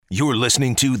You're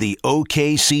listening to the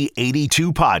OKC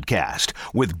 82 podcast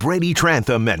with Brady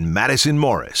Trantham and Madison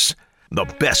Morris. The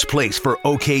best place for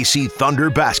OKC Thunder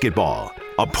basketball.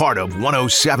 A part of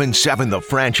 107.7 The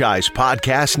Franchise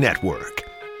Podcast Network.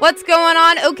 What's going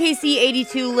on, OKC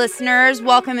 82 listeners?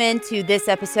 Welcome into this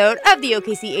episode of the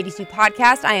OKC 82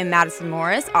 podcast. I am Madison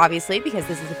Morris, obviously, because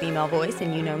this is a female voice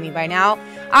and you know me by now.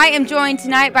 I am joined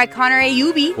tonight by Connor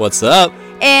Ayubi. What's up?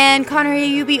 And Connor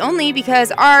Ayubi only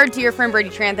because our dear friend Brady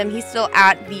Trantham, he's still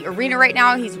at the arena right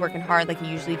now. He's working hard like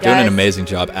he usually does. Doing an amazing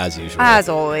job as usual. As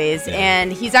always. Yeah.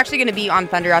 And he's actually going to be on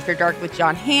Thunder After Dark with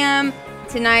John Hamm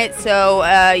tonight.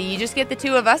 So you just get the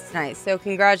two of us tonight. So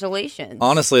congratulations.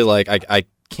 Honestly, I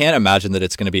can't imagine that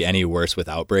it's going to be any worse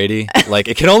without Brady.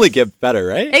 It can only get better,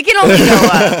 right? It can only go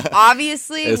up.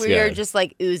 Obviously, It's we are good. just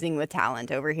oozing with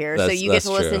talent over here. So That's you get to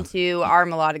true. listen to our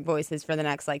melodic voices for the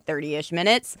next 30-ish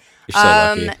minutes. You're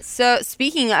so lucky. So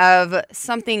speaking of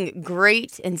something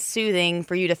great and soothing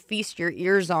for you to feast your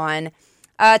ears on,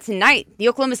 tonight, the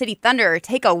Oklahoma City Thunder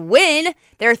take a win,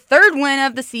 their third win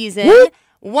of the season. Woo!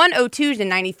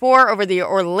 102-94 over the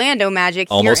Orlando Magic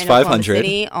here Almost in Oklahoma 500.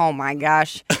 City. Oh my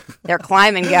gosh. They're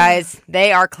climbing, guys.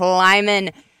 They are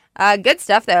climbing. Good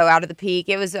stuff, though, out of the Peak.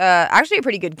 It was actually a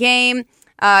pretty good game.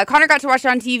 Connor got to watch it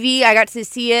on TV. I got to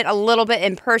see it a little bit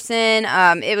in person.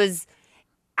 It was,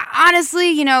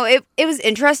 honestly, it was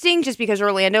interesting just because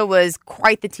Orlando was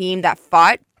quite the team that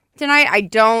fought tonight.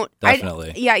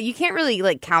 Definitely. You can't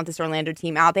really count this Orlando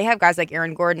team out. They have guys like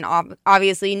Aaron Gordon,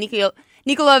 obviously, Nikola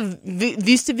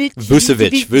Vucevic.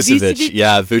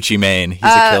 Yeah, Vucci Main. He's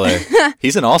a killer.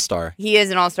 He's an all-star. He is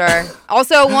an all-star.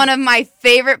 Also, one of my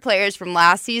favorite players from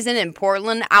last season in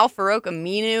Portland, Al-Farouq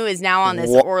Aminu, is now on this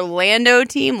Orlando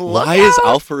team. Why is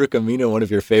Al-Farouq Aminu one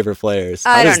of your favorite players?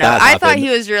 I don't know. I happen? thought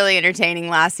he was really entertaining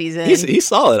last season. He's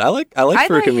solid. I like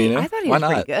Farouq Aminu. I thought he Why was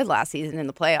not? pretty good last season in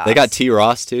the playoffs. They got T.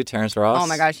 Ross, too, Terrence Ross. Oh,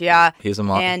 my gosh, yeah. He's a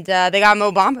monster. And they got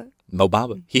Mo Bamba. Mo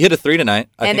Bamba. He hit a 3 tonight.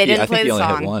 And they didn't play the only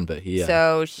song. hit one, but he...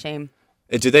 So, shame.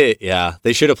 Do they? Yeah,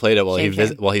 they should have played it while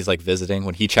Shame. while he's visiting.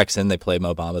 When he checks in, they play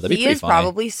Mo Bamba. That'd be He pretty is funny.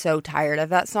 probably so tired of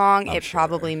that song, I'm it sure.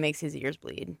 probably makes his ears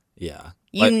bleed. Yeah,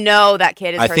 You know that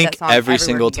kid has I heard think that song every everywhere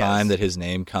single he goes. time that his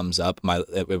name comes up,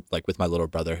 with my little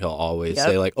brother, he'll always Yep.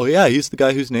 say "Oh yeah, he's the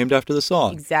guy who's named after the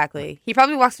song." Exactly. He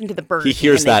probably walks into the Burger He King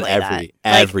hears and they that play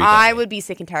every I day. would be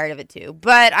sick and tired of it too.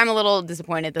 But I'm a little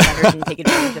disappointed the Thunder didn't take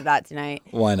advantage of that tonight.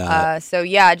 Why not? So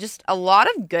yeah, just a lot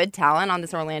of good talent on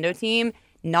this Orlando team.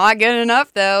 Not good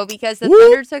enough though, because the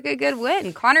Thunder took a good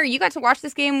win. Connor, you got to watch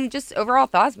this game. Just overall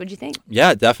thoughts. What'd you think?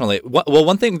 Yeah, definitely. Well,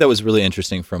 one thing that was really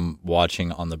interesting from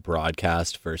watching on the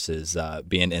broadcast versus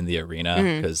being in the arena,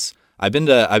 because I've been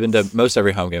to most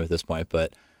every home game at this point,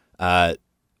 but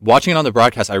watching it on the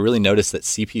broadcast, I really noticed that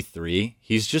CP3,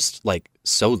 he's just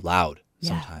so loud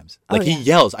sometimes. He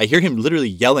yells. I hear him literally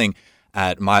yelling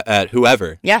at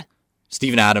whoever. Yeah.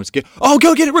 Steven Adams, go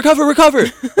get it, recover.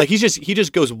 he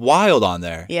just goes wild on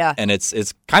there. Yeah. And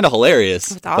it's kind of hilarious.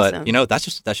 That's awesome. But that's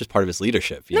just part of his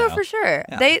leadership. You No, know? for sure.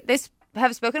 Yeah. They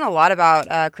have spoken a lot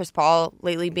about Chris Paul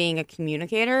lately being a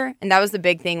communicator, and that was the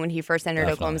big thing when he first entered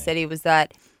Oklahoma City, was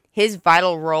that his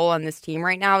vital role on this team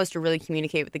right now is to really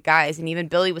communicate with the guys. And even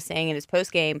Billy was saying in his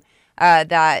postgame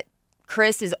that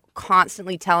Chris is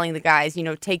constantly telling the guys,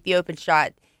 take the open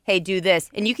shot, hey, do this.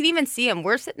 And you can even see him.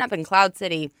 We're sitting up in Cloud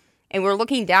City, and we're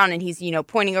looking down, and he's,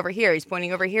 pointing over here. He's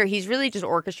pointing over here. He's really just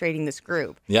orchestrating this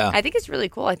group. Yeah. I think it's really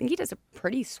cool. I think he does a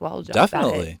pretty swell job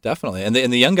at it. Definitely. And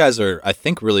the young guys are, I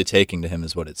think, really taking to him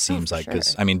is what it seems for like.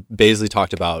 Because, sure. Baisley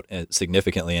talked about it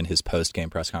significantly in his post-game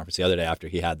press conference the other day after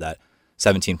he had that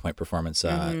 17-point performance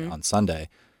on Sunday.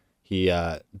 He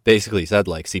basically said,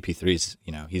 CP3's,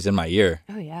 he's in my ear.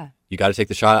 Oh, yeah. You got to take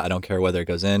the shot. I don't care whether it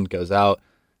goes in, goes out.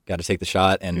 Got to take the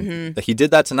shot. And he did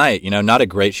that tonight. Not a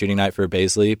great shooting night for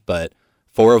Baisley, but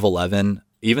 4 of 11.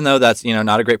 Even though that's,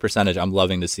 not a great percentage, I'm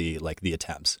loving to see, the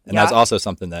attempts. And that's also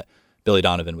something that Billy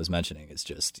Donovan was mentioning. It's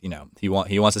just, he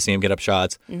wants to see him get up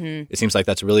shots. It seems like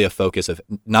that's really a focus of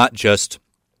not just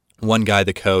one guy,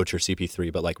 the coach or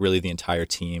CP3, but really the entire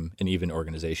team and even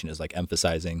organization is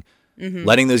emphasizing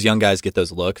letting those young guys get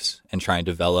those looks and try and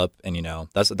develop. And,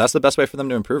 that's the best way for them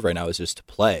to improve right now is just to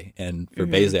play. And for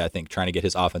Baisley, I think trying to get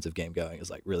his offensive game going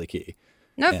is really key.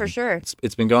 No, And for sure.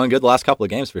 It's been going good the last couple of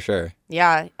games for sure.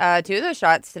 Yeah, 2 of those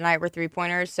shots tonight were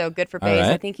 3-pointers, so good for All Baze.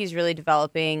 right. I think he's really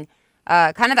developing.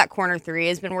 Kind of that corner 3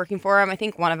 has been working for him. I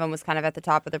think one of them was kind of at the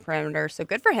top of the perimeter, so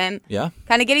good for him. Yeah.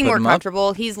 Kind of getting Put more him up.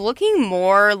 comfortable. He's looking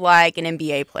more like an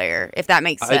NBA player, if that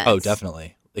makes sense. Oh,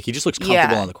 definitely. He just looks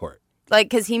comfortable on the court.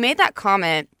 Because he made that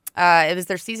comment. It was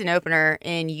their season opener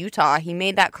in Utah. He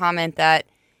made that comment that,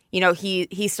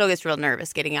 he still gets real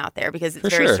nervous getting out there because it's For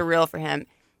very sure. surreal for him.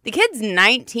 The kid's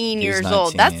 19 He's years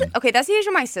old. 19. That's the age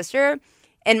of my sister.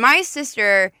 And my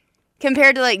sister,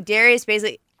 compared to like Darius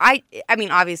Bazley, I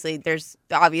mean, obviously there's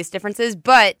the obvious differences,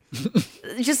 but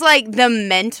just like the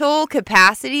mental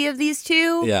capacity of these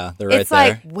two. Yeah, they're right it's there.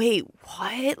 like, wait,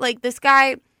 what? Like this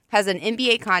guy has an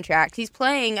NBA contract. He's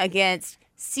playing against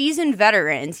seasoned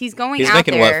veterans. He's going out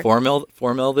making there. what,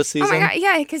 $4 million this season? Oh my God,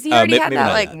 yeah, because he already had maybe that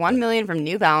not like yet, $1 million from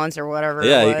New Balance or whatever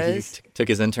Yeah, it he was. took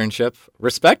his internship.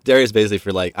 Respect Darius Bazley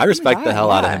for I respect the God, hell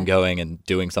out of yeah. him going and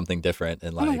doing something different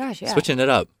and my gosh, yeah. switching it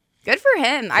up. Good for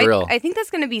him. For real. I think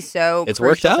that's going to be so It's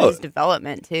crucial worked to his out.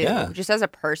 development too. Yeah. Just as a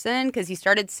person, because he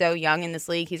started so young in this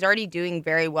league. He's already doing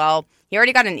very well. He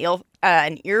already got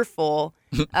an earful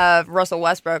of Russell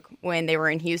Westbrook when they were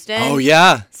in Houston. Oh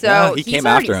yeah, So yeah, he he's came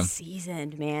already after him.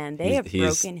 seasoned, man. They have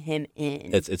broken him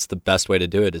in. It's the best way to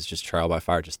do it is just trial by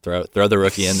fire. Just throw the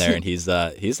rookie in there, and he's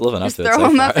living up Just to it. throw so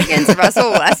him far. up against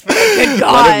Russell Westbrook. Good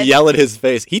God. Let him yell at his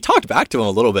face. He talked back to him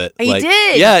a little bit. He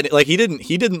did. Yeah, he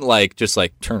didn't just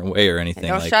turn away or anything.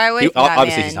 Don't shy away from that,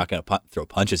 obviously, man. he's not going to throw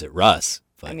punches at Russ.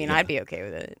 But, I mean, I'd be okay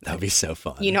with it. That'd be so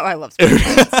fun. You know I love sports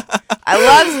fights. I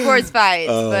love sports fights,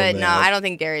 but no, man. I don't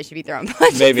think Darius should be throwing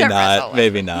punches. Maybe at not. Russell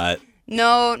Maybe Westbrook.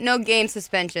 not. No game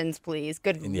suspensions, please.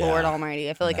 Good Yeah. Lord Almighty.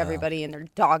 I feel like everybody and their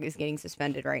dog is getting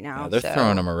suspended right now. Yeah, they're so.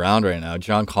 throwing him around right now.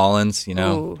 John Collins,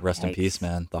 Ooh, rest in yikes. peace,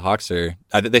 man. The Hawks are.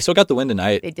 They still got the win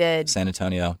tonight. They did. San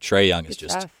Antonio. Trae Young is Good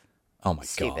just. stuff. Oh my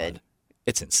Stupid. god.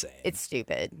 It's insane. It's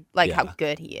stupid. Like Yeah. how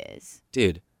good he is.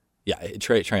 Dude. Yeah,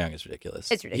 Trae Young is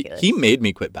ridiculous. It's ridiculous. He made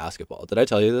me quit basketball. Did I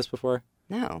tell you this before?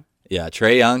 No. Yeah,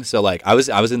 Trae Young. So I was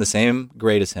in the same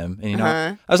grade as him, and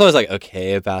Uh-huh. I was always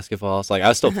okay at basketball. So I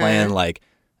was still playing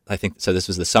I think so. This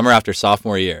was the summer after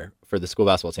sophomore year for the school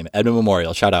basketball team, Edmond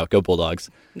Memorial. Shout out, go Bulldogs!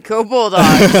 Go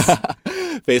Bulldogs.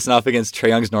 Facing off against Trae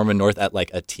Young's Norman North at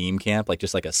a team camp,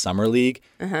 just a summer league,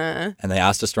 Uh-huh. and they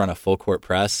asked us to run a full court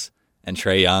press, and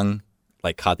Trae Young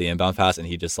caught the inbound pass, and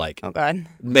he just Oh God.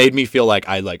 made me feel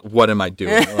what am I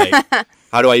doing?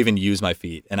 How do I even use my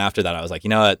feet? And after that, I was like, you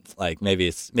know what? Maybe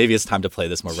it's time to play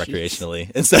this more recreationally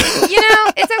instead.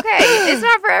 It's okay. It's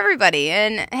not for everybody.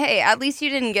 And hey, at least you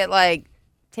didn't get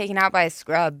taken out by a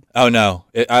scrub. Oh no!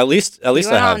 At least You I went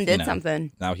have. out and did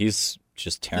something. Now he's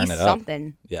just tearing He's it up.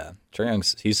 something. Yeah, Trae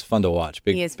Young's he's fun to watch.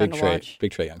 Big, He is fun big to Trae, watch.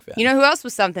 Big Trae Young fan. You know who else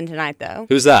was something tonight though?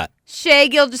 Who's that? Shea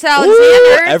Gilgeous Woo!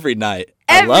 Alexander. Every night.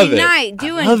 I love Every it. night I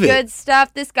doing love it. good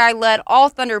stuff. This guy led all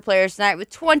Thunder players tonight with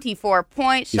 24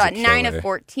 points, He's a shot 9 of killer.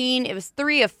 14. It was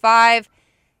 3 of 5.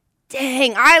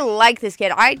 Dang, I like this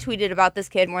kid. I tweeted about this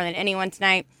kid more than anyone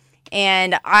tonight.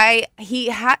 And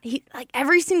he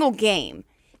every single game,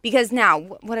 because now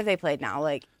what have they played now?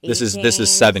 This is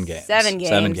 7 games. 7 games.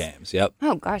 7 games. Yep.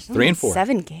 Oh gosh, 3 and 4.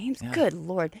 7 games. Good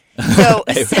Lord. So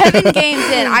 7 games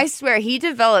in, I swear he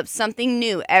developed something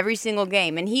new every single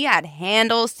game, and he had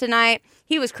handles tonight.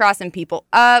 He was crossing people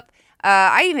up.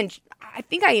 I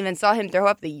think I even saw him throw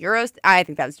up the Euros. I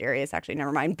think that was Darius, actually.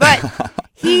 Never mind. But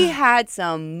he had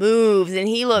some moves, and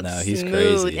he looked No, he's smooth.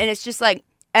 crazy. And it's just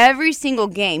every single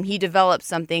game he developed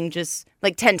something just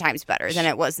 10 times better than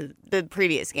it was the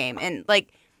previous game. And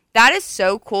that is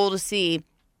so cool to see.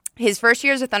 His first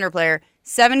year as a Thunder player,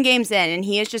 7 games in, and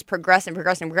he is just progressing.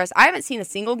 I haven't seen a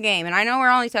single game, and I know we're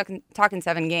only talking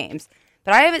 7 games,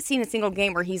 but I haven't seen a single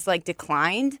game where he's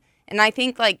declined. And I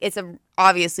think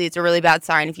obviously it's a really bad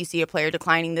sign if you see a player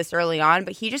declining this early on,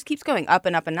 but he just keeps going up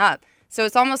and up and up. So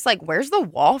it's almost where's the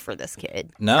wall for this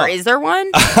kid? No. Or is there one?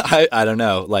 I don't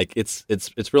know.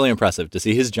 It's really impressive to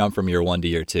see his jump from year 1 to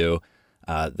year 2.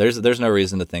 There's no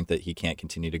reason to think that he can't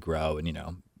continue to grow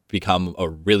and become a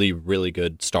really, really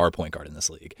good star point guard in this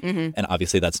league. Mm-hmm. And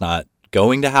obviously that's not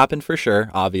going to happen for sure.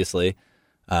 Obviously,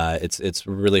 it's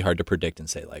really hard to predict and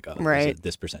say Right. there's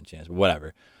this percent chance,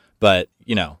 whatever. But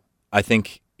I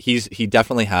think he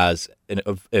definitely has an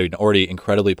already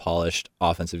incredibly polished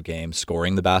offensive game,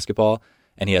 scoring the basketball,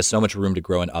 and he has so much room to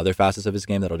grow in other facets of his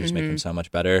game that'll just make him so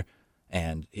much better.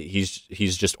 And he's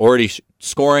just already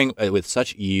scoring with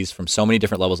such ease from so many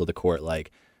different levels of the court.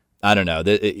 I don't know.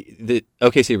 The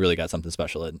OKC really got something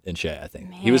special in Shea, I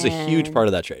think. He was a huge Man. part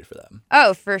of that trade for them.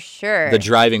 Oh, for sure. The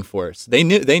driving force. They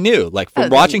knew. From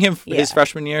watching him his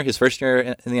freshman year, his first year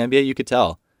in the NBA, you could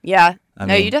tell. Yeah. I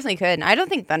No, mean- you definitely could. And I don't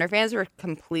think Thunder fans were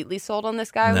completely sold on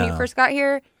this guy when he No. first got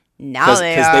here. Now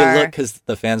they Because are. because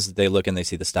the fans they look and they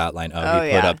see the stat line. Oh,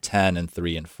 He put yeah. up 10 and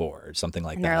 3 and 4 or something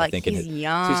like And that. they're like, thinking he's so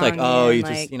young. he's like, oh, and,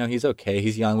 he just he's okay.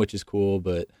 He's young, which is cool,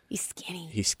 but he's skinny.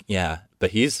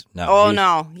 but he's no. Oh,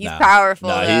 no. He's powerful,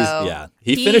 No, though.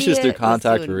 he finishes through was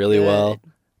contact doing really good. well.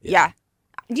 Yeah.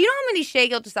 Do you know how many Shea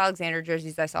Gilgeous-Alexander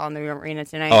jerseys I saw in the arena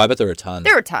tonight? Oh, I bet there were tons.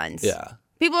 There were tons. Yeah.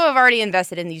 People have already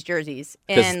invested in these jerseys.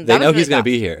 Because And they that know was he's really going to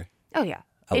tough. be here. Oh, yeah.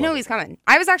 They know he's coming.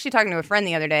 I was actually talking to a friend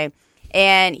the other day,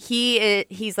 and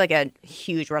he's like a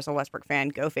huge Russell Westbrook fan.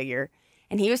 Go figure.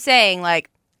 And he was saying, like,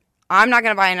 I'm not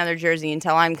going to buy another jersey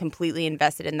until I'm completely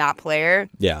invested in that player.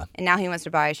 Yeah. And now he wants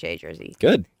to buy a Shea jersey.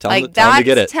 Good. Tell him to that's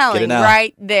get it. telling Get it now.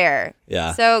 right there.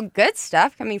 Yeah. So good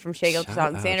stuff coming from Shea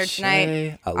Gilgeous-Alexander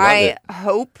tonight. I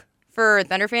hope for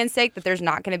Thunder fans' sake that there's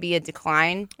not going to be a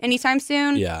decline anytime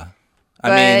soon. Yeah.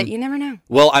 But you never know.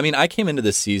 Well, I mean, I came into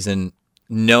this season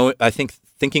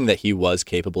thinking that he was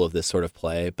capable of this sort of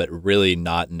play, but really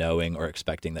not knowing or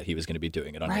expecting that he was going to be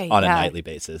doing it on a nightly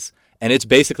basis. And it's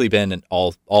basically been in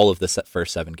all of the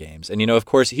first 7 games. And, of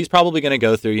course, he's probably going to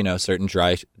go through, certain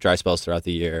dry spells throughout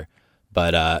the year.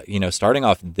 But, starting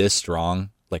off this strong,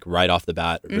 like right off the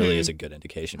bat, really is a good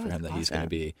indication for him that he's going to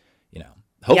be,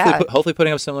 hopefully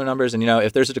putting up similar numbers. And,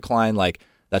 if there's a decline, like,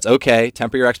 that's okay.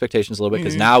 Temper your expectations a little bit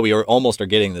because now we are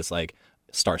getting this, like,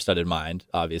 star-studded mind,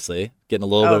 obviously. Getting a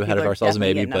little bit ahead of ourselves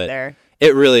maybe, but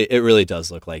it really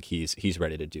does look like he's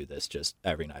ready to do this just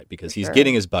every night because he's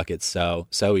getting his buckets so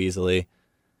easily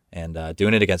and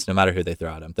doing it against no matter who they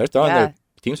throw at him. They're throwing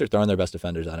teams are throwing their best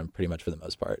defenders at him pretty much for the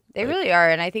most part. They really are,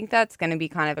 and I think that's going to be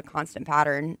kind of a constant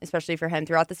pattern, especially for him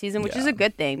throughout the season, which is a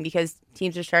good thing because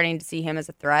teams are starting to see him as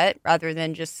a threat rather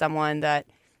than just someone that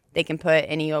they can put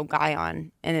any old guy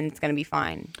on, and then it's going to be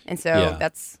fine. And so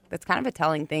that's kind of a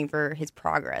telling thing for his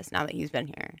progress now that he's been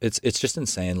here. It's just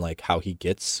insane, like how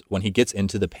when he gets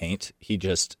into the paint, he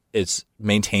just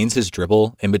maintains his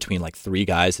dribble in between like 3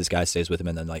 guys. His guy stays with him,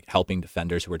 and then like helping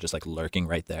defenders who are just like lurking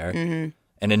right there. Mm-hmm.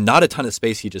 And in not a ton of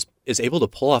space, he just is able to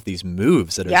pull off these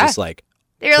moves that are just like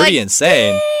pretty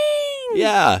insane. Dang!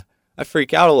 Yeah. I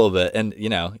freak out a little bit, and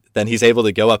then he's able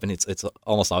to go up, and it's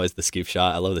almost always the scoop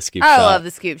shot. I love the scoop shot. I love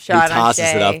the scoop shot. He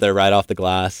tosses it up there right off the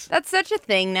glass. That's such a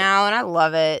thing now, and I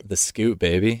love it. The scoop,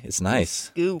 baby, it's nice.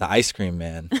 Scoop. The ice cream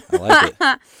man. I like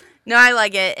it. No, I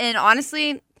like it, and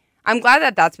honestly, I'm glad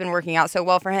that that's been working out so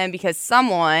well for him because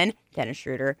Dennis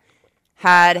Schroeder,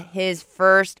 had his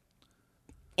first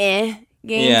game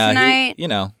tonight.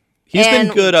 He's been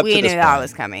good up to this point. We knew that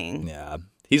was coming. Yeah.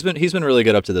 He's been really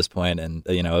good up to this point, and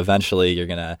eventually you're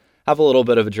gonna have a little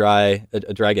bit of a dry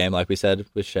game, like we said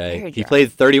with Shea. He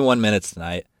played 31 minutes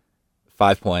tonight,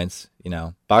 5 points.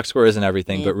 Box score isn't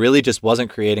everything, but really just wasn't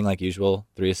creating like usual.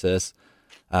 3 assists,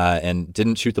 and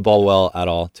didn't shoot the ball well at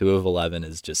all. 2 of 11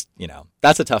 is just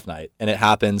that's a tough night, and it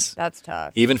happens. That's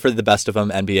tough, even for the best of them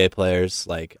NBA players.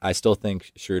 Like I still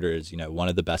think Schroeder is one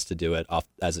of the best to do it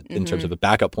in terms of a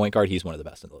backup point guard. He's one of the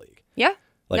best in the league. Yeah.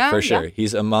 For sure. Yeah.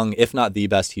 He's among, if not the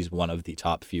best, he's one of the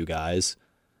top few guys.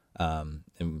 And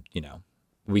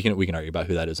we can argue about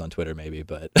who that is on Twitter maybe,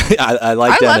 but I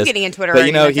like Dennis. I love getting in Twitter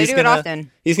arguments. I do it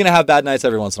often. He's going to have bad nights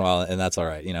every once in a while, and that's all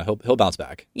right. He'll bounce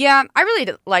back. Yeah, I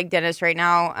really like Dennis right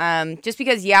now. Just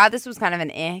because, this was kind of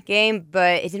an game,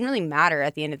 but it didn't really matter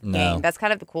at the end of the game. That's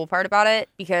kind of the cool part about it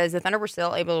because the Thunder were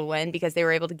still able to win because they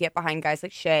were able to get behind guys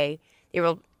like Shea. They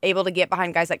were able to get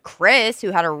behind guys like Chris,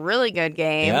 who had a really good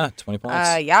game. Yeah, 20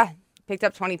 points. Picked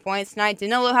up 20 points tonight.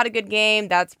 Danilo had a good game.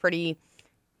 That's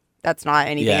not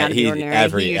anything out of the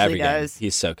ordinary. He usually does.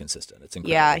 He's so consistent. It's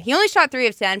incredible. Yeah, he only shot 3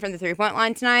 of 10 from the 3-point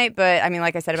line tonight, but I mean,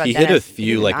 like I said about Dennis, Dennis, he hit a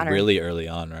few like really early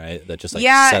on, right? That just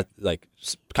set,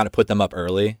 kind of put them up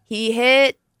early. He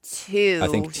hit 2, I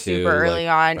think 2 super early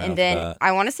on, right and then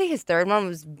I want to say his third one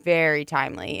was very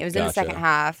timely. It was in the second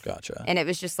half. Gotcha. And it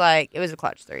was just like it was a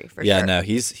clutch 3 for sure. Yeah, no,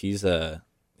 he's a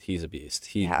beast.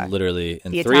 He literally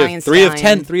in the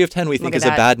 3 of 10 we think is a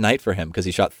bad night for him because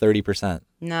he shot 30%.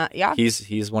 No, yeah.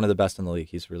 He's one of the best in the league.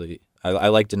 He's really I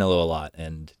like Danilo a lot,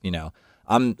 and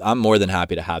I'm more than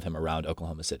happy to have him around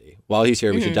Oklahoma City. While he's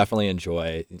here, we should definitely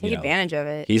enjoy take advantage of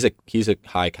it. He's a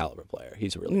high caliber player.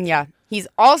 He's really good. He's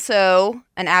also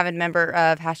an avid member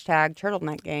of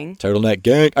 #Turtleneck Gang. Turtleneck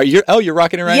Gang. You're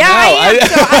rocking it right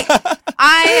now.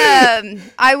 I am. So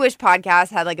I wish podcasts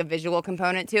had like a visual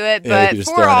component to it, but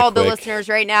for all the listeners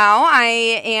right now, I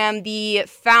am the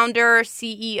founder,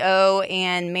 CEO,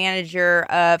 and manager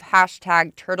of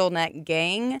 #Turtleneck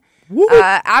Gang.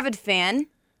 Avid fan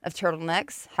of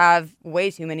turtlenecks, have way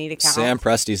too many to count. Sam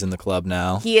Presti's in the club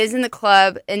now. He is in the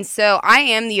club, and so I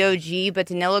am the OG, but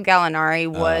Danilo Gallinari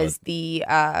was the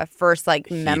first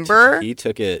member. He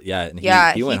took it, and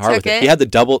he went hard with it. He had the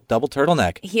double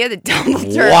turtleneck. He had the double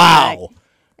turtleneck. Wow.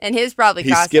 And his probably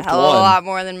cost a hell of a lot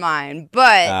more than mine,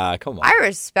 but come on. I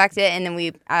respect it. And then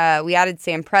we added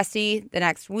Sam Presti the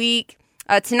next week.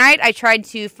 Tonight, I tried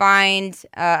to find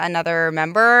another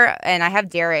member, and I have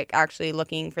Derek actually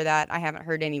looking for that. I haven't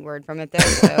heard any word from it, though,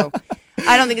 so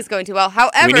I don't think it's going too well.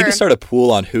 However, we need to start a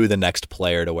pool on who the next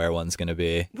player to wear one's going to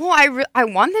be. Well, I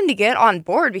want them to get on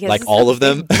board because like all of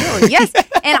them. Yes,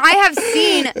 and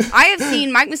I have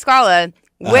seen Mike Muscala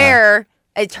wear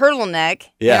a turtleneck,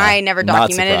 and I never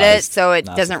documented it, so it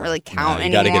doesn't really count anymore.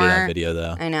 You got to get it on video,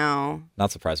 though. I know.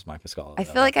 Not surprised with Mike Muscala. I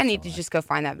feel like I need to just go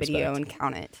find that video and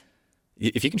count it.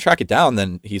 If you can track it down,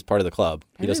 then he's part of the club.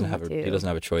 He doesn't have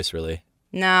a choice, really.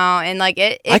 No, and like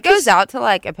it goes out to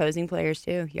like opposing players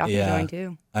too. Y'all can join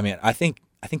too. I mean, I think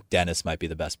Dennis might be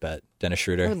the best bet. Dennis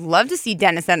Schroeder. I would love to see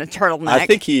Dennis in a turtleneck. I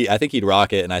think he'd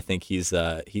rock it, and I think he's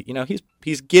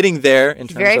getting there in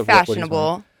terms very of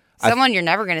fashionable. Someone you're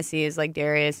never gonna see is like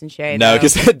Darius and Shea. No,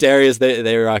 because Darius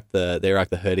they rock the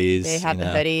hoodies. They have the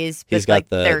hoodies. He's got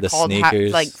the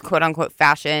sneakers, like quote unquote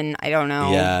fashion. I don't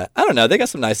know. Yeah, I don't know. They got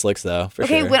some nice looks though. For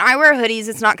sure. When I wear hoodies,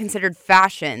 it's not considered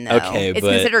fashion though. Okay, it's but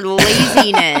considered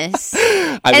laziness.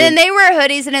 Then they wear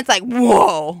hoodies, and it's like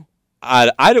whoa.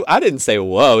 I didn't say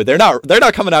whoa. They're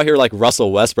not coming out here like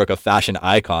Russell Westbrook, a fashion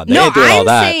icon. They ain't doing all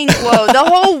that. I'm saying whoa. The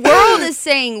whole world is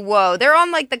saying whoa. They're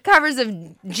on like the covers of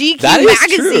GQ that is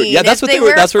magazine. True. Yeah, that's what they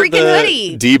were. That's what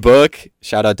the D Book.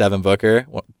 Shout out Devin Booker,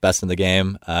 best in the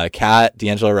game. Kat,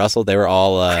 D'Angelo Russell. They were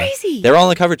all crazy. They were all on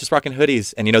the cover just rocking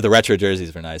hoodies, and the retro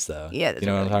jerseys were nice though. Yeah, you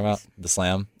know what I'm talking about? The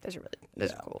Slam. Those are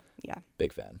cool. Yeah,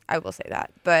 big fan. I will say that,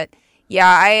 but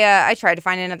yeah, I tried to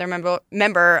find another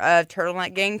member of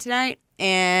Turtleneck Gang tonight.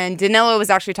 And Danilo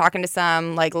was actually talking to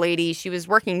some like lady. She was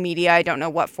working media. I don't know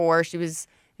what for. She was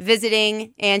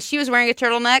visiting, and she was wearing a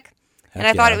turtleneck. And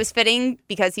I thought it was fitting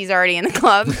because he's already in the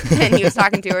club, and he was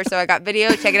talking to her. So I got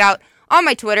video. Check it out on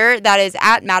my Twitter. That is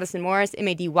at Madison Morris,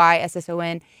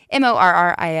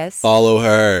 MadySsonMorris. Follow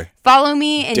her. Follow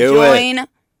me and join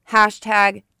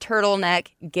hashtag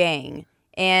Turtleneck Gang.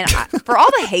 And for all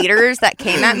the haters that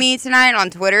came at me tonight on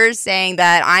Twitter saying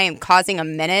that I am causing a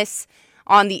menace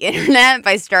on the internet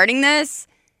by starting this,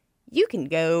 you can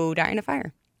go die in a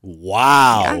fire.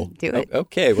 Wow. Yeah, do it.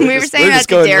 Okay. We were saying that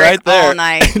to Derek all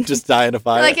night. Just die in a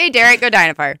fire. We're like, hey, Derek, go die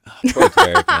in a fire. Poor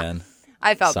Derek, man.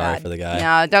 I felt Sorry bad for the guy.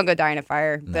 No, don't go die in a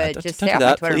fire. But just stay off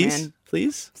my Twitter, man.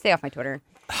 Please? Stay off my Twitter.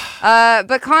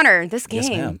 But Connor, this game.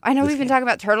 Yes, I know we've been talking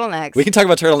about turtlenecks. We can talk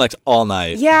about turtlenecks all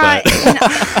night. Yeah. I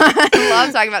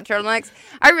love talking about turtlenecks.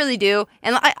 I really do.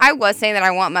 And I was saying that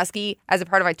I want Muskie as a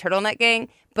part of my turtleneck gang,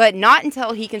 but not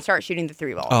until he can start shooting the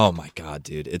 3-ball. Oh my God,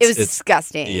 dude. It was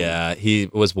disgusting. Yeah. He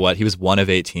was 1 of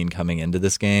 18 coming into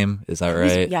this game. Is that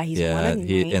right? He's 1 of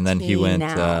 19 and then he went,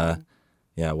 now.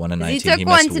 1 of 19. He took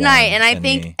one tonight, and I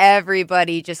think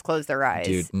everybody just closed their eyes.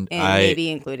 Dude, and maybe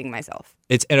including myself.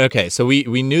 Okay, so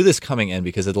we knew this coming in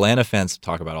because Atlanta fans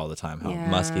talk about all the time how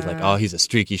Muskie, like, he's a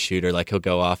streaky shooter. Like, he'll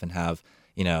go off and have,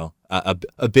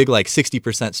 a big, like,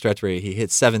 60% stretch where he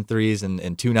hits 7 threes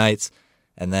in 2 nights.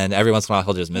 And then every once in a while,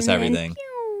 he'll just miss everything.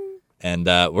 And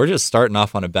we're just starting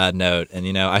off on a bad note.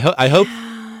 And, I hope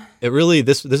it really,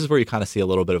 this is where you kind of see a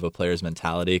little bit of a player's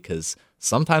mentality because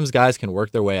sometimes guys can work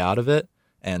their way out of it.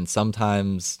 And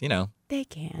sometimes, they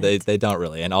can't. They don't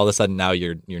really. And all of a sudden now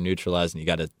you're neutralized and you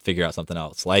got to figure out something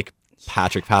else. Like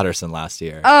Patrick Patterson last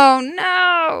year. Oh,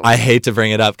 no. I hate to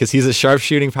bring it up because he's a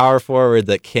sharpshooting power forward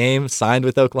that signed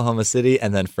with Oklahoma City,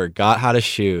 and then forgot how to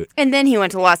shoot. And then he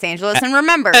went to Los Angeles and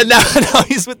remembered. And now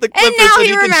he's with the Clippers. And now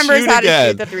he remembers how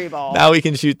again. to shoot the 3-ball. Now he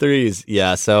can shoot threes.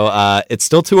 Yeah, so it's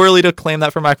still too early to claim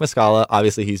that for Mike Muscala.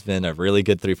 Obviously, he's been a really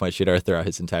good 3-point shooter throughout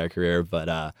his entire career,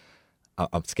 but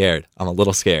I'm scared. I'm a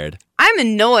little scared. I'm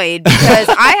annoyed because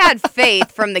I had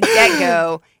faith from the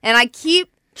get-go, and I keep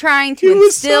trying to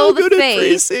instill the faith.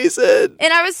 Preseason.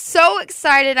 And I was so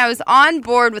excited. I was on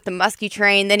board with the Muskie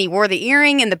train. Then he wore the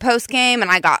earring in the post game, and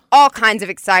I got all kinds of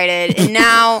excited. And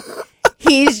now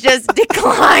he's just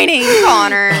declining,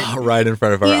 Connor. Right in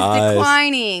front of our eyes. He's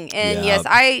declining. And yes,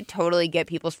 I totally get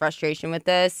people's frustration with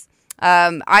this.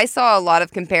 I saw a lot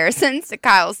of comparisons to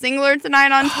Kyle Singler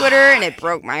tonight on Twitter, and it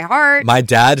broke my heart. My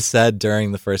dad said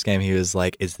during the first game, he was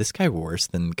like, is this guy worse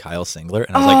than Kyle Singler?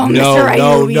 And I was like,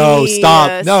 no,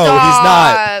 stop. No, he's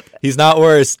not. He's not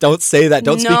worse. Don't say that.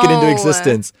 Don't speak it into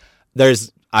existence.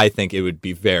 I think it would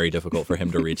be very difficult for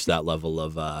him to reach that level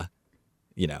of,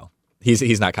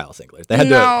 he's not Kyle Singler.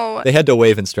 They had to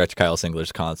waive and stretch Kyle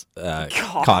Singler's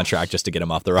contract just to get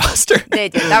him off the roster. They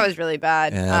did. That was really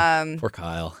bad. Yeah, poor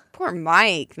Kyle. Poor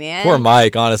Mike, man. Poor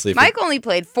Mike, honestly. Mike only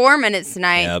played 4 minutes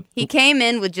tonight. Yep. He came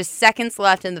in with just seconds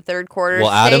left in the third quarter. Well,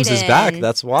 Adams is back.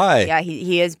 That's why. Yeah,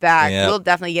 he is back. Yep. We'll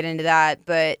definitely get into that.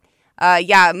 But,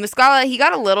 Muscala, he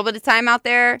got a little bit of time out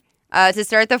there to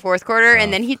start the fourth quarter,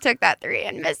 and then he took that 3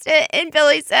 and missed it. And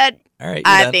Billy said, all right,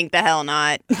 I think the hell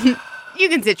not. You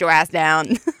can sit your ass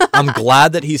down. I'm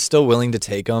glad that he's still willing to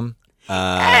take them.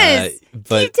 Yes,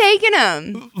 keep taking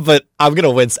him. But I'm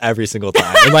gonna wince every single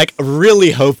time, and like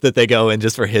really hope that they go in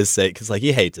just for his sake, because like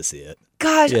you hate to see it.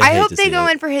 Gosh, I hope they go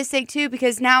in for his sake too,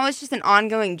 because now it's just an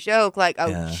ongoing joke. Like,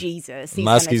 Jesus,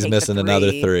 Muskie's missing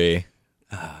another 3.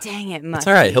 Dang it, Muskie. It's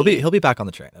all right. He'll be back on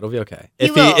the train. It'll be okay.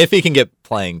 If he can get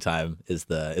playing time is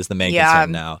the main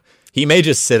concern now. He may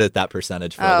just sit at that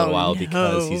percentage for a little while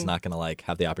because he's not going to like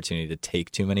have the opportunity to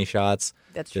take too many shots.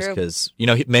 That's just true. because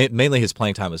mainly his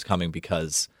playing time was coming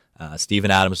because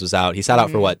Steven Adams was out. He sat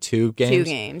out for what, 2 games? 2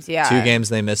 games, yeah. 2 games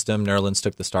they missed him. Nerlens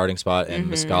took the starting spot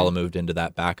and Muscala moved into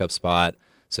that backup spot.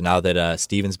 So now that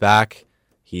Steven's back,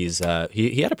 he's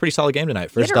he had a pretty solid game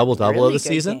tonight. First double-double of the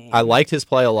season. Game. I liked his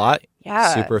play a lot.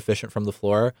 Yeah. Super efficient from the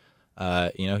floor.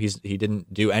 He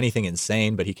didn't do anything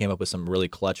insane, but he came up with some really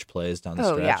clutch plays down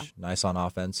the stretch. Yeah. Nice on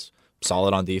offense,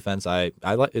 solid on defense. I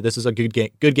like this is a good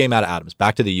game out of Adams.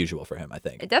 Back to the usual for him, I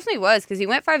think. It definitely was, because he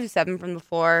went 5 of 7 from the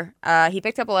floor. He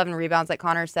picked up 11 rebounds, like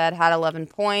Connor said, had 11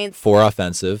 points. 4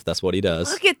 offensive. That's what he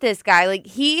does. Look at this guy. Like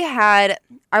he had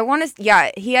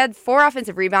 4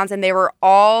 offensive rebounds, and they were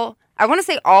all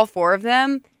 4 of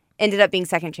them ended up being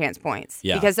second chance points.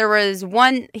 Yeah. Because there was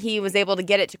one he was able to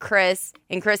get it to Chris,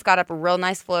 and Chris got up a real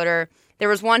nice floater. There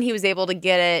was one he was able to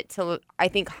get it to, I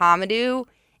think, Hamidou,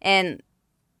 and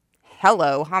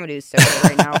Hamidou's so good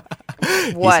right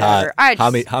now. Whatever.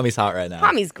 Hami's hot right now.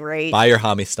 Hami's great. Buy your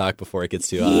Hami stock before it gets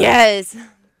too high. Yes.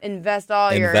 Invest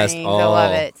all your earnings. I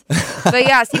love it. But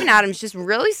yeah, Steven Adams, just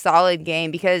really solid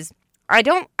game, because I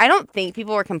don't think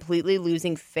people were completely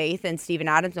losing faith in Steven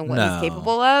Adams and what he's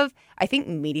capable of. I think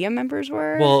media members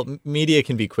were. Well, media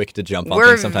can be quick to jump on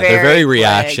things sometimes. They're very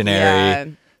reactionary. Yeah.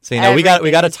 So, we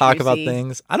got to talk about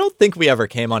things. I don't think we ever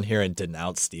came on here and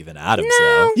denounced Steven Adams,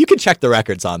 though. You can check the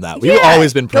records on that. We've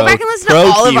always been pro Kiwi. Go back and listen to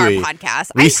all of our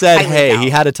podcasts. We said, hey, he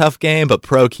had a tough game, but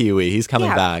pro Kiwi. He's coming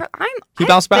back. He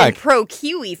bounced back. I've been pro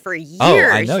Kiwi for years. Oh,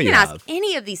 I know you have. Ask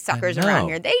any of these suckers around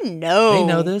here. They know. They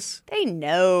know this? They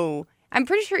know. I'm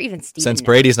pretty sure even Steven Since knows.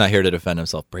 Brady's not here to defend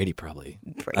himself, Brady probably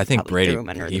threw him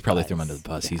under the bus. Threw him under the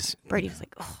bus. Brady was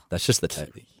like, oh. That's just the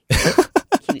type.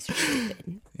 Kiwis are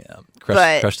stupid. Yeah,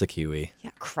 crush the Kiwi. Yeah,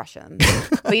 crush him.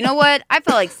 But you know what? I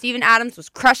felt like Steven Adams was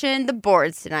crushing the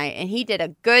boards tonight, and he did a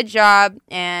good job.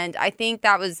 And I think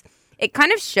it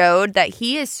kind of showed that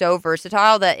he is so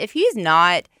versatile that if he's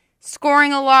not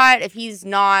scoring a lot, if he's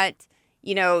not,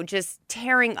 just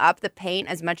tearing up the paint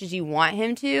as much as you want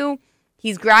him to,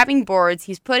 he's grabbing boards.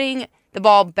 He's putting the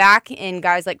ball back in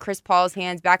guys like Chris Paul's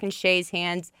hands, back in Shea's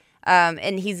hands.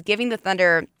 And he's giving the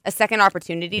Thunder a second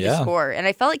opportunity to score. And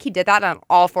I felt like he did that on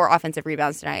all 4 offensive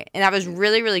rebounds tonight. And that was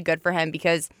really, really good for him,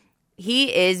 because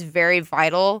he is very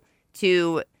vital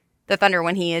to the Thunder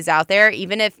when he is out there.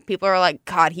 Even if people are like,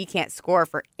 God, he can't score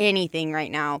for anything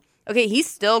right now. Okay, he's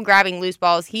still grabbing loose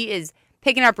balls. He is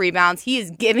picking up rebounds. He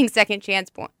is giving second chance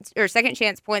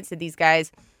points to these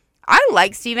guys. I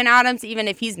like Steven Adams, even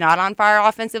if he's not on fire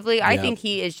offensively. I think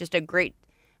he is just a great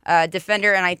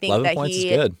defender, and I think that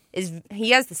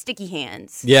he has the sticky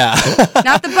hands. Yeah.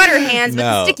 Not the butter hands, but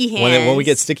the sticky hands. When we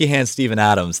get sticky hands Steven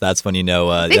Adams, that's when you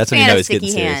know he's getting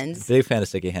serious. Big fan of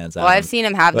sticky hands. Well, I've seen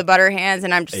him have the butter hands,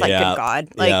 and I'm just like, good God.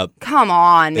 Like, come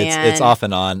on, man. It's off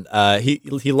and on.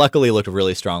 He luckily looked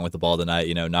really strong with the ball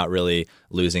tonight, not really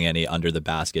losing any under the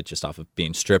basket just off of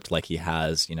being stripped like he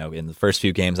has. In the first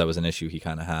few games, that was an issue he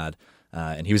kind of had.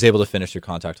 And he was able to finish through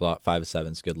contact a lot. 5 of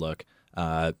 7's good look.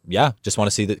 Just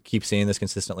want to keep seeing this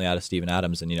consistently out of Steven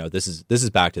Adams, and this is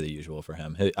back to the usual for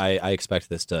him. I expect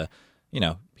this to,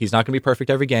 he's not going to be perfect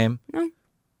every game,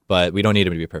 but we don't need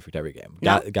him to be perfect every game.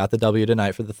 Got the W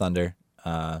tonight for the Thunder.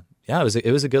 It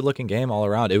was a good looking game all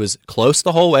around. It was close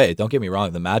the whole way. Don't get me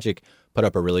wrong. The Magic put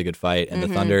up a really good fight, and the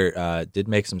Thunder did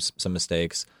make some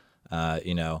mistakes.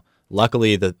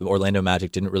 Luckily the Orlando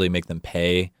Magic didn't really make them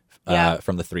pay.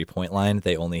 From the 3-point line.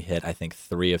 They only hit, I think,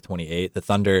 3 of 28. The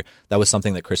Thunder, that was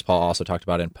something that Chris Paul also talked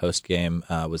about in post-game,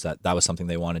 was that was something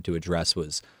they wanted to address,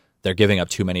 was they're giving up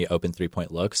too many open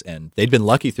 3-point looks, and they'd been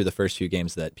lucky through the first few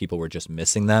games that people were just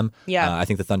missing them. I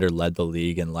think the Thunder led the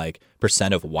league in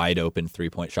percent of wide open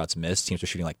 3-point shots missed. Teams were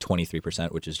shooting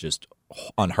 23%, which is just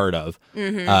unheard of.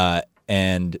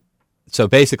 And so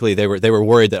basically, they were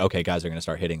worried that, okay, guys are going to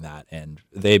start hitting that, and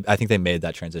I think they made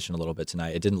that transition a little bit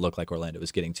tonight. It didn't look like Orlando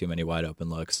was getting too many wide open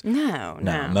looks. No.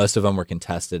 Most of them were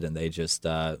contested, and they just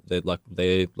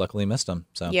they luckily missed them.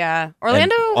 So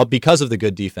Orlando, and because of the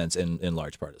good defense in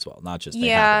large part as well, not just they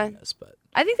had this, but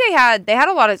I think they had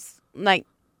a lot of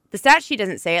the stat sheet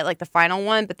doesn't say it the final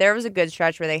one, but there was a good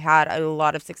stretch where they had a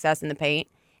lot of success in the paint,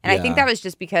 and I think that was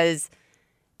just because.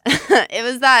 It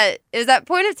was that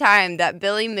point of time that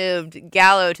Billy moved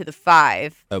Gallo to the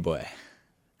 5. Oh boy.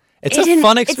 It's a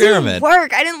fun experiment. It didn't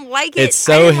work. I didn't like it. It's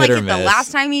so I didn't hit like or it miss. the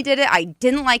last time he did it. I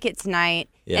didn't like it tonight.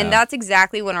 Yeah. And that's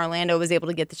exactly when Orlando was able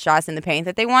to get the shots in the paint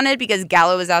that they wanted because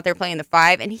Gallo was out there playing the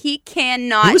 5, and he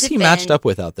cannot Who was he defend matched up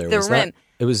with out there? the Was rim.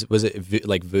 Was it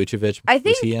like Vucevic? I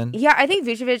think, was he in? yeah, I think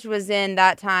Vucevic was in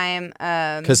that time.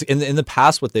 Because in the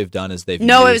past, what they've done is they've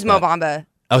No, it was used Mo that- Bamba.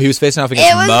 Oh, he was facing off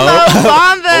against It was Mo. Mo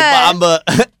Bamba. Mo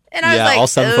Bamba. And I was yeah, like, all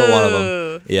 7 foot one of them.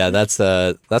 "Ooh." Yeah, that's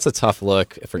a tough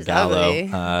look for It's Gallo.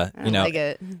 ugly. I don't like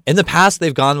it. In the past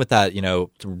they've gone with that,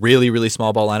 really, really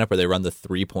small ball lineup where they run the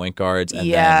 3 point guards and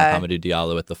Yeah. then Hamidou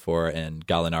Diallo at the 4 and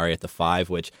Gallinari at the 5,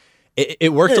 which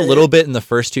it worked a little bit in the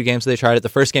first 2 games they tried it. The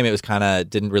first game it was kind of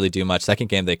didn't really do much. Second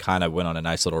game they kind of went on a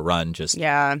nice little run just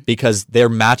because they're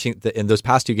matching in those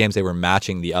past 2 games they were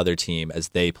matching the other team as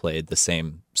they played the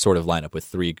same sort of lineup with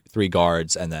three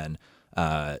guards and then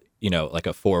like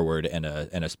a forward and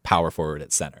a power forward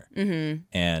at center. Mm-hmm.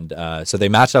 And so they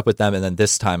matched up with them. And then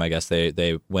this time, I guess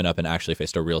they went up and actually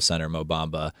faced a real center, Mo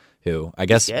Bamba, who I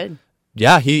guess, Good.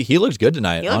 yeah, he looked good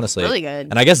tonight, He looked honestly. really good.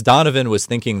 And I guess Donovan was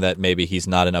thinking that maybe he's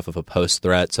not enough of a post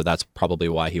threat. So that's probably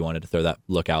why he wanted to throw that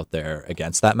look out there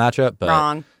against that matchup. But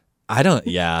Wrong. I don't.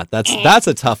 Yeah, that's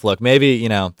a tough look. Maybe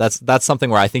that's something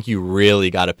where I think you really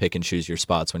got to pick and choose your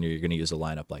spots when you're going to use a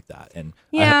lineup like that. And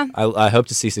Yeah. I hope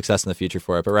to see success in the future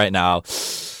for it. But right now,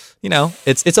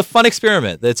 it's a fun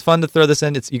experiment. It's fun to throw this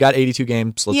in. You got 82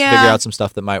 games. Let's figure out some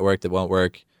stuff that might work, that won't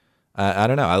work. I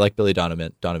don't know. I like Billy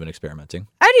Donovan experimenting.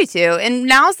 I do too. And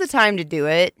now's the time to do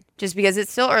it just because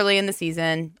it's still early in the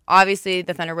season. Obviously,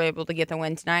 the Thunder were able to get the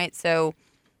win tonight, so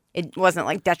it wasn't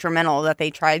like detrimental that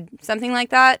they tried something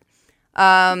like that.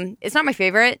 It's not my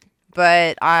favorite,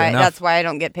 but that's why I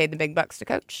don't get paid the big bucks to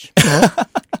coach.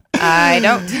 I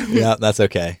don't. Yeah, that's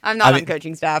okay. I'm not on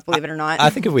coaching staff, believe it or not. I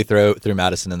think if we throw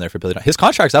Madison in there for Billy Donovan, his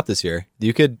contract's up this year.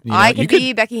 You could. I could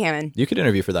be Becky Hammond. You could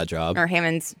interview for that job. Or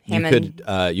Hammond.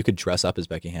 You could dress up as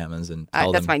Becky Hammonds and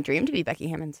tell that's them. my dream to be Becky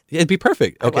Hammond. Yeah, it'd be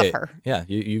perfect. Okay. I love her. Yeah,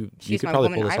 you She's could my probably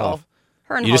woman pull this idol. off.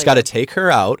 Her and You just got to Hollywood. take her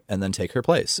out and then take her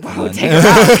place. Oh, And take then-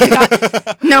 her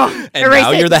out. No, And erase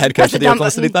now it. you're the head coach Press of the dump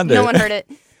Oklahoma City button. Thunder. No one heard it.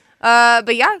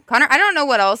 But yeah, Connor, I don't know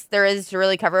what else there is to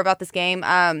really cover about this game.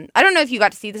 I don't know if you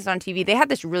got to see this on TV. They had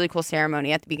this really cool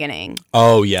ceremony at the beginning.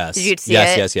 Oh yes. Did you see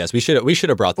yes, it? Yes. We should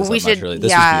have brought this up much earlier.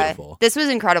 This was beautiful. This was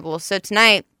incredible. So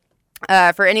tonight,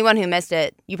 for anyone who missed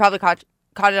it, you probably caught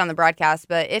it on the broadcast.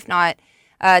 But if not,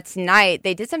 tonight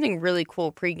they did something really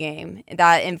cool pregame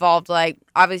that involved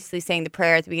obviously saying the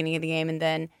prayer at the beginning of the game and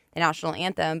then the national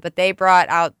anthem. But they brought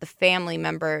out the family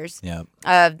members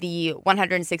of the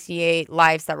 168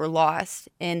 lives that were lost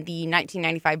in the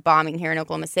 1995 bombing here in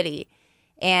Oklahoma City,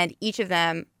 and each of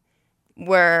them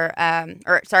were,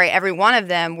 every one of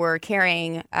them were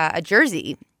carrying a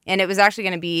jersey. And it was actually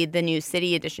going to be the new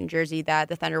City Edition jersey that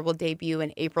the Thunder will debut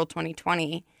in April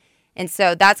 2020. And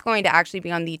so that's going to actually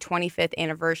be on the 25th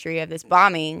anniversary of this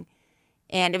bombing.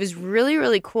 And it was really,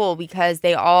 really cool because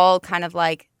they all kind of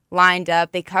lined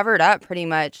up. They covered up pretty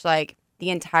much the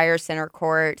entire center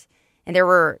court. And there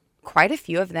were quite a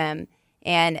few of them.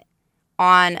 And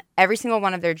on every single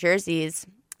one of their jerseys,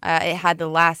 it had the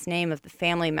last name of the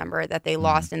family member that they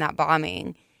lost in that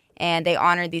bombing. And they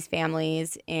honored these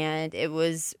families. And it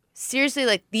was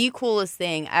seriously the coolest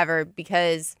thing ever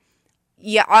because,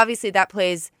 yeah, obviously that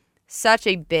plays such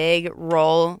a big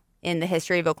role in the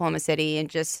history of Oklahoma City. And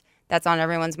just that's on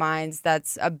everyone's minds.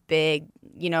 That's a big,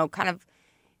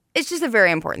 it's just a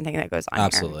very important thing that goes on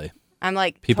Absolutely. here. I'm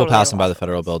people totally passing by the lost.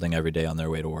 Federal Building every day on their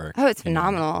way to work. Oh, it's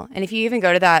phenomenal. And if you even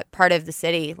go to that part of the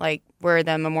city, where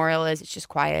the memorial is, it's just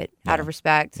quiet, out of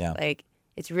respect. Yeah.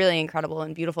 It's really incredible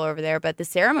and beautiful over there. But the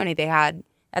ceremony they had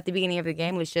at the beginning of the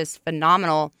game was just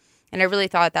phenomenal. And I really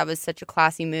thought that was such a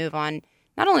classy move on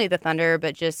not only the Thunder,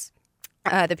 but just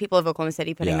the people of Oklahoma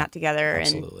City putting that together.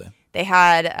 Absolutely. And they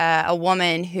had a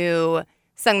woman who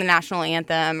sung the national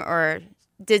anthem or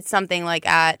did something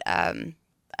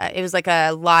it was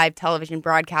a live television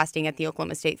broadcasting at the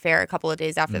Oklahoma State Fair a couple of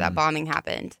days after that bombing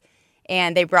happened.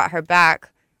 And they brought her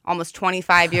back almost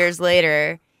 25 years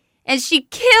later. And she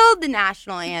killed the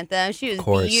national anthem. She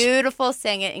was beautiful,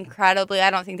 sang it incredibly. I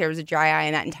don't think there was a dry eye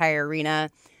in that entire arena.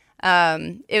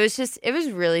 It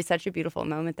was really such a beautiful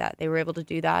moment that they were able to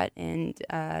do that. And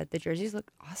the jerseys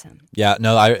look awesome. Yeah,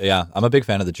 no, I'm a big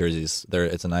fan of the jerseys.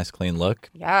 It's a nice, clean look.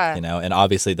 Yeah. And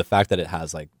obviously the fact that it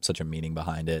has such a meaning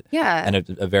behind it. Yeah. And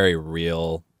a very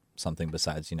real something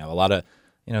besides, a lot of,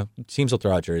 teams will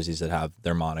throw out jerseys that have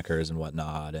their monikers and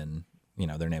whatnot and,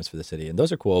 their names for the city. And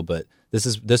those are cool, but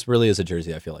this really is a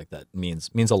jersey I feel like that means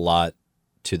a lot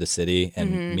to the city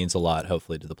and means a lot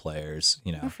hopefully to the players.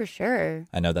 Oh, for sure.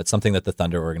 I know that's something that the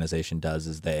Thunder organization does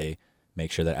is they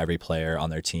make sure that every player on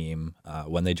their team,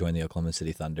 when they join the Oklahoma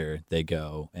City Thunder, they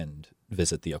go and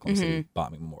visit the Oklahoma City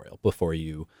Bombing Memorial before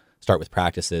you start with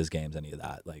practices, games, any of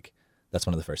that. Like, that's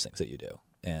one of the first things that you do.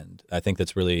 And I think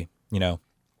that's really,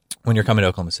 when you're coming to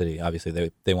Oklahoma City,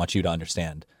 obviously they want you to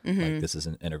understand like this is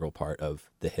an integral part of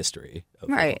the history of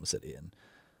Oklahoma City, and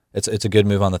it's a good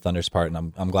move on the Thunder's part,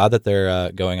 and I'm glad that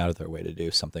they're going out of their way to do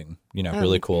something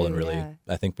really cool and really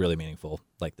I think really meaningful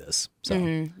like this. So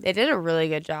they did a really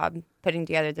good job putting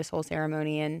together this whole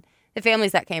ceremony, and the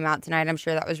families that came out tonight, I'm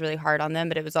sure that was really hard on them,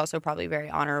 but it was also probably very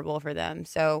honorable for them.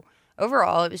 So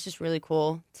overall, it was just really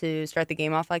cool to start the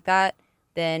game off like that.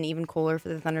 Then even cooler for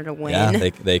the Thunder to win. Yeah,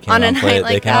 they came out and played.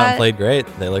 They came out and played great.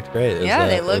 They looked great.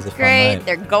 They looked great.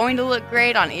 They're going to look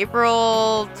great on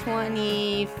April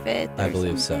 25th. I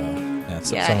believe so.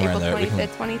 Yeah, April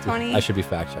 25th, 2020. I should be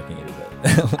fact checking it a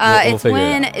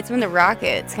bit. It's when the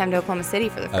Rockets come to Oklahoma City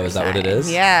for the first time. Oh, is that what it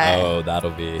is? Yeah. Oh,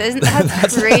 that'll be.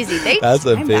 That's crazy. That's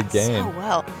a big game. So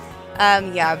well.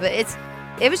 But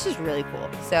it was just really cool.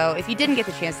 So if you didn't get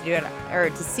the chance to do it or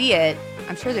to see it,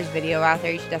 I'm sure there's video out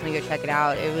there. You should definitely go check it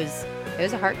out. It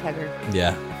was a heart tugger.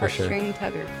 Yeah, for sure. Heartstring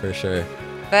tugger. For sure.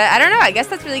 But I don't know. I guess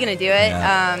that's really going to do it.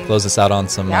 Yeah. Close us out on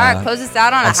some. Close us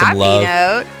out on a happy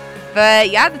note. But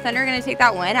yeah, the Thunder are going to take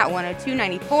that win at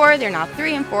 102-94. They're now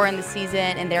 3-4 in the season,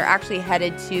 and they're actually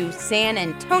headed to San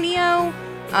Antonio.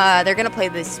 They're going to play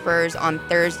the Spurs on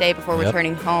Thursday before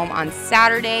returning home on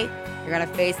Saturday. You're going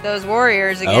to face those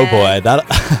Warriors again. Oh boy,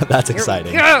 that's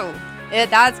exciting. Go!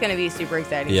 That's going to be super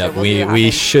exciting. Yeah, so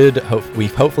we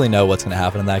hopefully know what's going to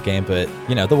happen in that game, but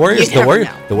the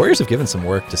Warriors have given some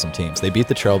work to some teams. They beat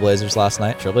the Trailblazers last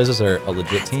night. Trailblazers are a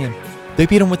legit team. They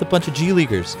beat them with a bunch of G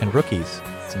Leaguers and rookies.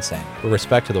 It's insane. With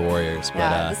respect to the Warriors,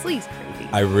 but this league's crazy.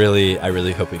 I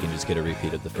really hope we can just get a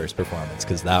repeat of the first performance,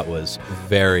 because that was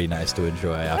very nice to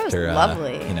enjoy after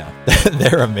lovely.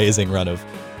 Their amazing run of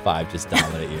 5 just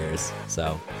dominant years.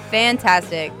 So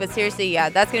fantastic. But seriously,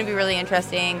 that's going to be really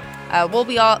interesting.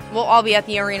 We'll all be at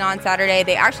the arena on Saturday.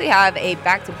 They actually have a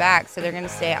back-to-back, so they're going to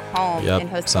stay at home and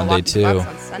host Sunday the Milwaukee Bucks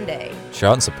on Sunday. Shout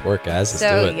out and support, guys.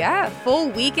 Let's do it.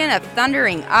 Full weekend of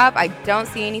thundering up. I don't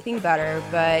see anything better,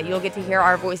 but you'll get to hear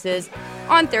our voices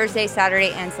on Thursday,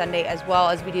 Saturday, and Sunday, as well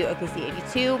as we do OKC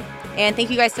 82. And thank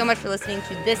you guys so much for listening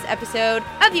to this episode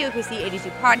of the OKC 82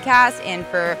 podcast. And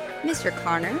for Mr.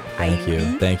 Connor,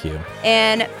 thank you.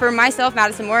 And for myself,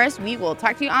 Madison Morris, we will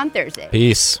talk to you on Thursday.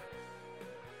 Peace.